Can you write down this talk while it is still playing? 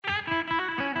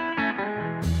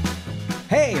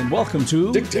Hey, and welcome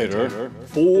to Dictator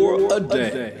for a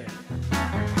Day.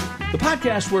 The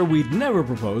podcast where we'd never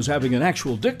propose having an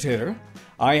actual dictator.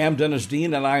 I am Dennis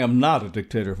Dean, and I am not a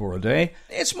dictator for a day.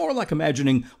 It's more like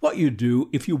imagining what you'd do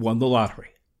if you won the lottery.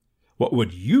 What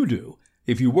would you do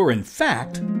if you were, in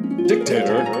fact,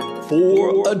 Dictator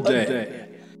for a Day?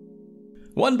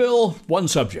 One bill, one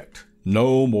subject.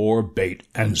 No more bait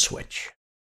and switch.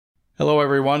 Hello,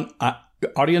 everyone.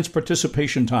 Audience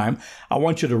participation time. I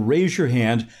want you to raise your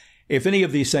hand if any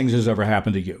of these things has ever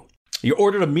happened to you. You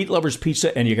ordered a meat lover's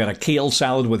pizza and you got a kale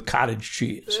salad with cottage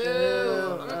cheese.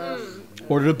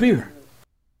 Ordered a beer.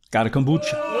 Got a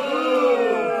kombucha.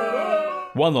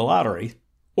 Won the lottery.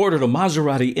 Ordered a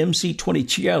Maserati MC20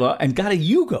 Ciela and got a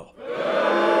Yugo.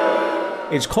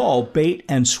 It's called bait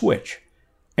and switch,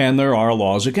 and there are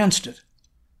laws against it.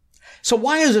 So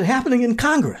why is it happening in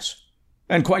Congress?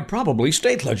 And quite probably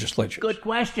state legislatures. Good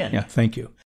question. Yeah, thank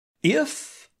you.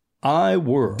 If I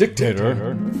were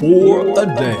Dictator for a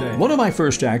Day, one of my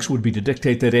first acts would be to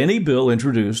dictate that any bill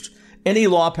introduced, any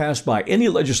law passed by any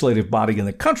legislative body in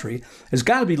the country has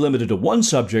got to be limited to one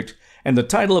subject, and the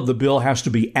title of the bill has to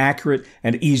be accurate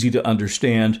and easy to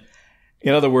understand.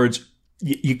 In other words,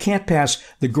 you can't pass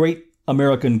the Great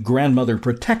American Grandmother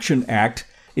Protection Act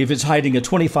if it's hiding a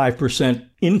 25%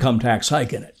 income tax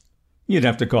hike in it. You'd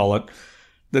have to call it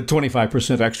the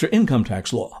 25% extra income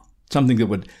tax law, something that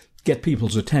would get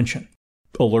people's attention,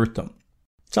 alert them,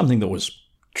 something that was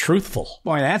truthful.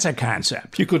 Boy, that's a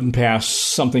concept. You couldn't pass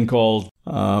something called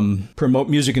Promote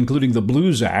Music Including the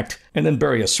Blues Act and then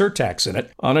bury a surtax in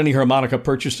it on any harmonica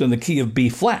purchased in the key of B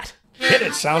flat. Hit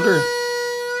it, sounder.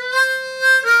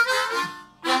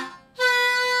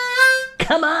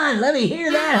 Come on, let me hear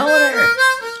that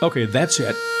horner. Okay, that's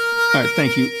it. All right,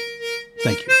 thank you.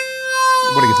 Thank you.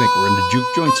 What do you think? We're in the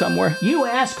juke joint somewhere? You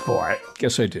asked for it.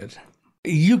 Guess I did.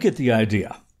 You get the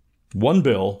idea. One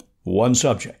bill, one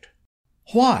subject.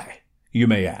 Why, you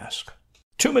may ask?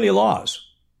 Too many laws.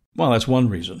 Well, that's one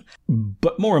reason.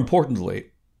 But more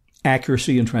importantly,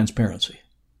 accuracy and transparency.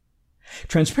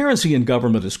 Transparency in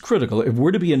government is critical if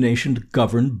we're to be a nation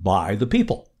governed by the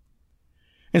people.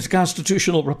 It's a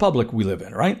constitutional republic we live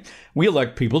in, right? We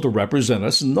elect people to represent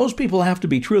us, and those people have to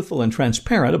be truthful and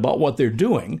transparent about what they're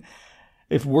doing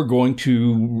if we're going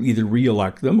to either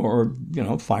re-elect them or,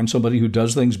 find somebody who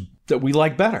does things that we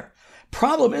like better.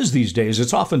 Problem is these days,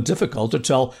 it's often difficult to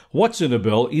tell what's in a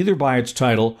bill either by its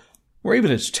title or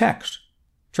even its text.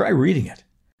 Try reading it.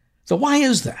 So why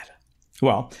is that?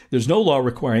 Well, there's no law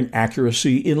requiring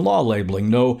accuracy in law labeling,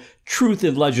 no truth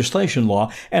in legislation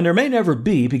law, and there may never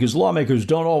be because lawmakers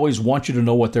don't always want you to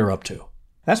know what they're up to.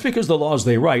 That's because the laws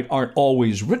they write aren't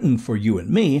always written for you and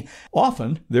me.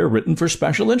 Often, they're written for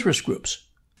special interest groups.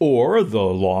 Or the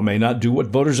law may not do what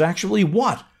voters actually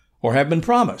want or have been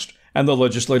promised, and the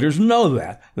legislators know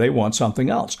that. They want something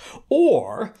else.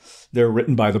 Or they're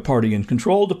written by the party in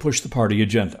control to push the party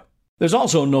agenda. There's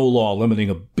also no law limiting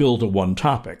a bill to one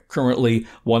topic. Currently,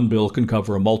 one bill can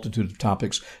cover a multitude of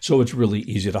topics, so it's really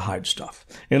easy to hide stuff.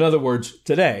 In other words,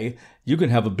 today, you can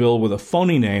have a bill with a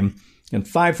phony name and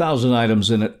 5,000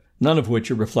 items in it, none of which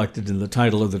are reflected in the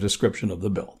title or the description of the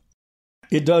bill.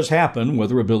 It does happen,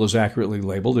 whether a bill is accurately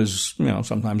labeled is,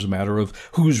 sometimes a matter of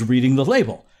who's reading the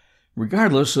label,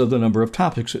 regardless of the number of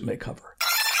topics it may cover.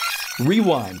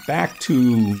 Rewind back to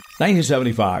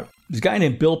 1975. This guy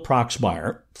named Bill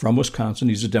Proxmire from Wisconsin,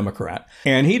 he's a Democrat,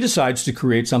 and he decides to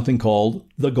create something called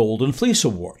the Golden Fleece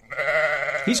Award.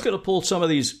 He's going to pull some of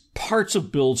these parts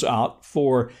of bills out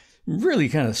for really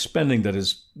kind of spending that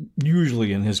is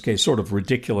usually, in his case, sort of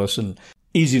ridiculous and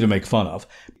easy to make fun of.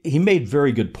 He made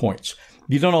very good points.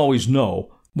 You don't always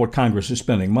know what Congress is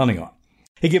spending money on.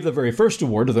 He gave the very first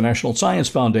award to the National Science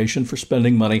Foundation for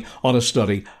spending money on a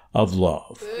study of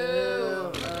love.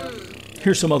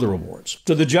 Here's some other awards.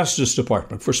 To the Justice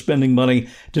Department for spending money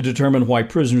to determine why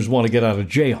prisoners want to get out of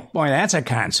jail. Boy, that's a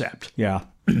concept. Yeah.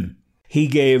 He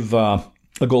gave a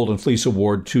Golden Fleece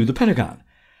Award to the Pentagon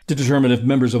to determine if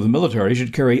members of the military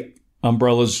should carry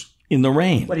umbrellas in the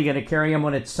rain. What, are you going to carry them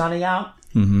when it's sunny out?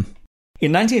 Mm-hmm.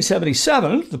 In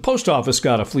 1977, the Post Office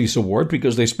got a Fleece Award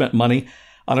because they spent money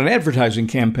on an advertising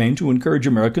campaign to encourage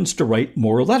Americans to write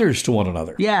more letters to one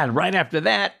another. Yeah, and right after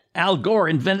that, Al Gore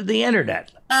invented the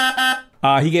internet.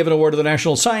 He gave an award to the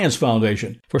National Science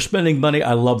Foundation for spending money,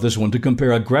 I love this one, to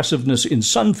compare aggressiveness in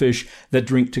sunfish that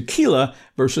drink tequila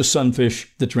versus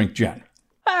sunfish that drink gin.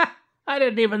 I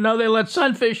didn't even know they let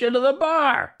sunfish into the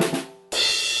bar.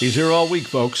 He's here all week,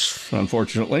 folks,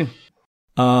 unfortunately.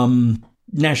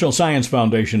 National Science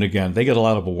Foundation again. They get a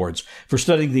lot of awards for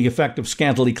studying the effect of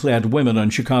scantily clad women on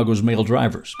Chicago's male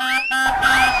drivers.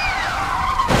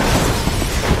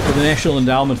 for the National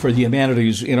Endowment for the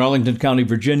Humanities in Arlington County,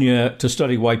 Virginia, to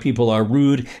study why people are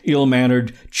rude,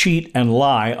 ill-mannered, cheat, and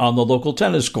lie on the local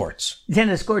tennis courts.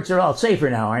 Tennis courts are all safer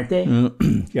now, aren't they?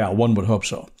 Yeah, one would hope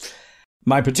so.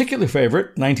 My particular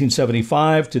favorite,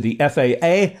 1975, to the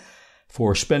FAA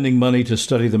for spending money to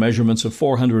study the measurements of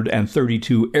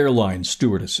 432 airline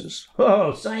stewardesses.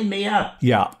 Oh, sign me up.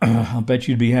 Yeah, I'll bet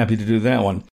you'd be happy to do that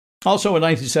one. Also in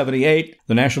 1978,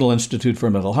 the National Institute for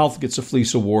Mental Health gets a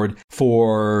Fleece Award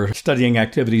for studying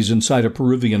activities inside a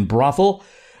Peruvian brothel,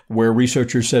 where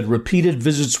researchers said repeated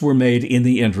visits were made in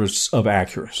the interests of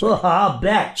accuracy. Oh, I'll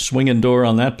bet. Swinging door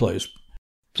on that place.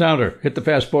 Sounder, hit the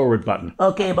fast forward button.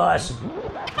 Okay, boss.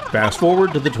 Fast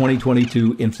forward to the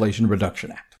 2022 Inflation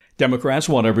Reduction Act. Democrats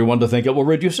want everyone to think it will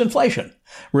reduce inflation.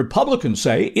 Republicans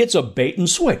say it's a bait and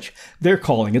switch. They're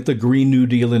calling it the Green New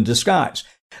Deal in disguise.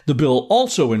 The bill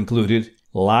also included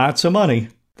lots of money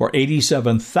for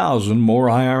 87,000 more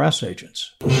IRS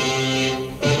agents.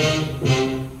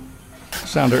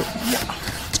 Sounder,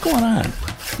 what's going on?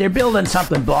 They're building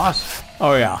something, boss.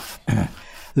 Oh, yeah.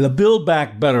 The Build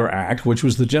Back Better Act, which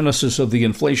was the genesis of the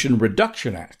Inflation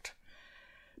Reduction Act.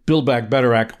 Build Back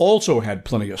Better Act also had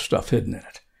plenty of stuff hidden in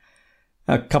it.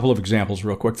 A couple of examples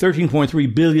real quick.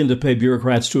 $13.3 billion to pay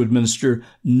bureaucrats to administer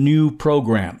new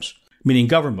programs, meaning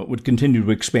government would continue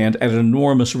to expand at an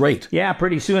enormous rate. Yeah,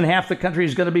 pretty soon half the country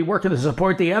is going to be working to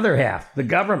support the other half, the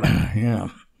government. Yeah,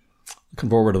 looking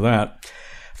forward to that.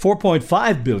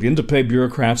 $4.5 billion to pay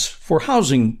bureaucrats for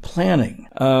housing planning.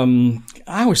 I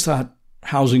always thought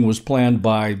housing was planned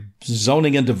by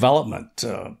zoning and development,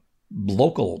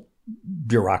 local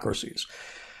bureaucracies.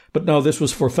 But no, this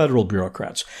was for federal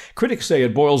bureaucrats. Critics say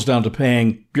it boils down to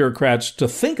paying bureaucrats to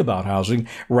think about housing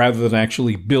rather than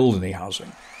actually build any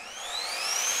housing.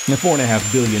 The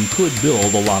 $4.5 billion could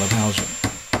build a lot of housing.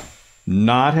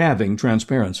 Not having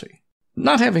transparency.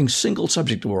 Not having single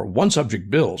subject or one subject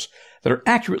bills that are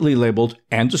accurately labeled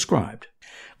and described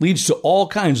leads to all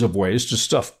kinds of ways to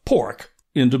stuff pork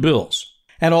into bills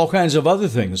and all kinds of other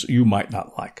things you might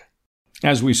not like.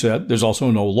 As we said, there's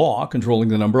also no law controlling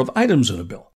the number of items in a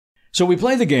bill. So we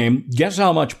play the game, guess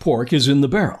how much pork is in the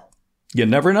barrel. You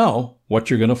never know what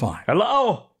you're going to find.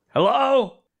 Hello?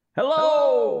 Hello?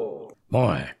 Hello?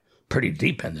 Boy, pretty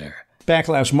deep in there. Back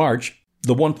last March,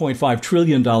 the $1.5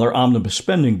 trillion omnibus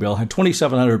spending bill had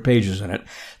 2,700 pages in it.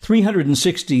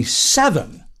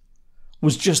 367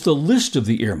 was just the list of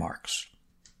the earmarks.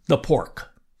 The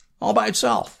pork, all by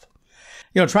itself.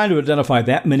 You know, trying to identify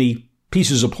that many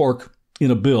pieces of pork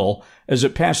in a bill as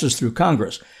it passes through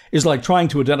Congress is like trying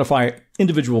to identify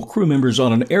individual crew members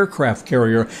on an aircraft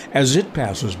carrier as it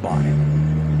passes by.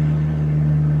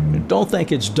 And don't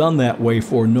think it's done that way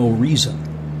for no reason.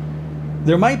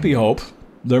 There might be hope,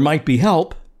 there might be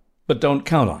help, but don't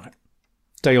count on it.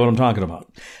 Tell you what I'm talking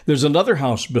about. There's another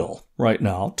House bill right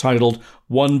now titled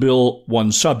One Bill,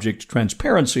 One Subject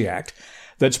Transparency Act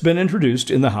that's been introduced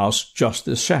in the House just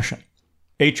this session.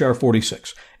 H.R.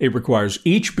 46. It requires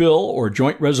each bill or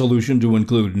joint resolution to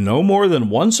include no more than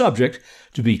one subject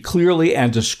to be clearly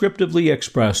and descriptively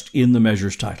expressed in the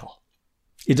measure's title.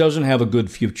 It doesn't have a good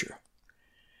future.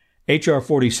 H.R.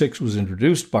 46 was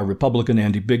introduced by Republican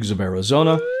Andy Biggs of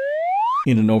Arizona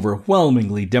in an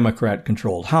overwhelmingly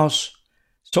Democrat-controlled House.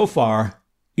 So far,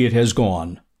 it has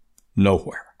gone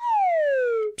nowhere.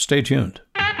 Stay tuned.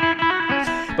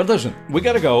 But listen, we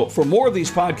got to go. For more of these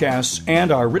podcasts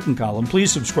and our written column,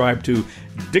 please subscribe to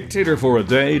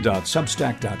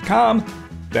dictatorforaday.substack.com.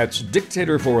 That's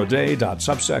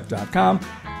dictatorforaday.substack.com,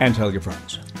 and tell your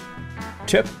friends.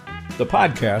 Tip, the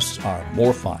podcasts are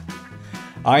more fun.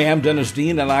 I am Dennis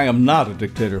Dean, and I am not a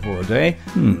dictator for a day.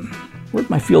 Where'd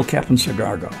my field captain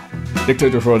cigar go?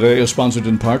 Dictator for a Day is sponsored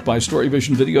in part by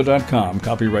StoryVisionVideo.com.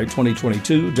 Copyright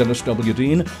 2022, Dennis W.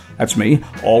 Dean. That's me.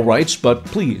 All rights, but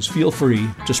please feel free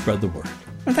to spread the word.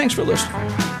 And thanks for listening.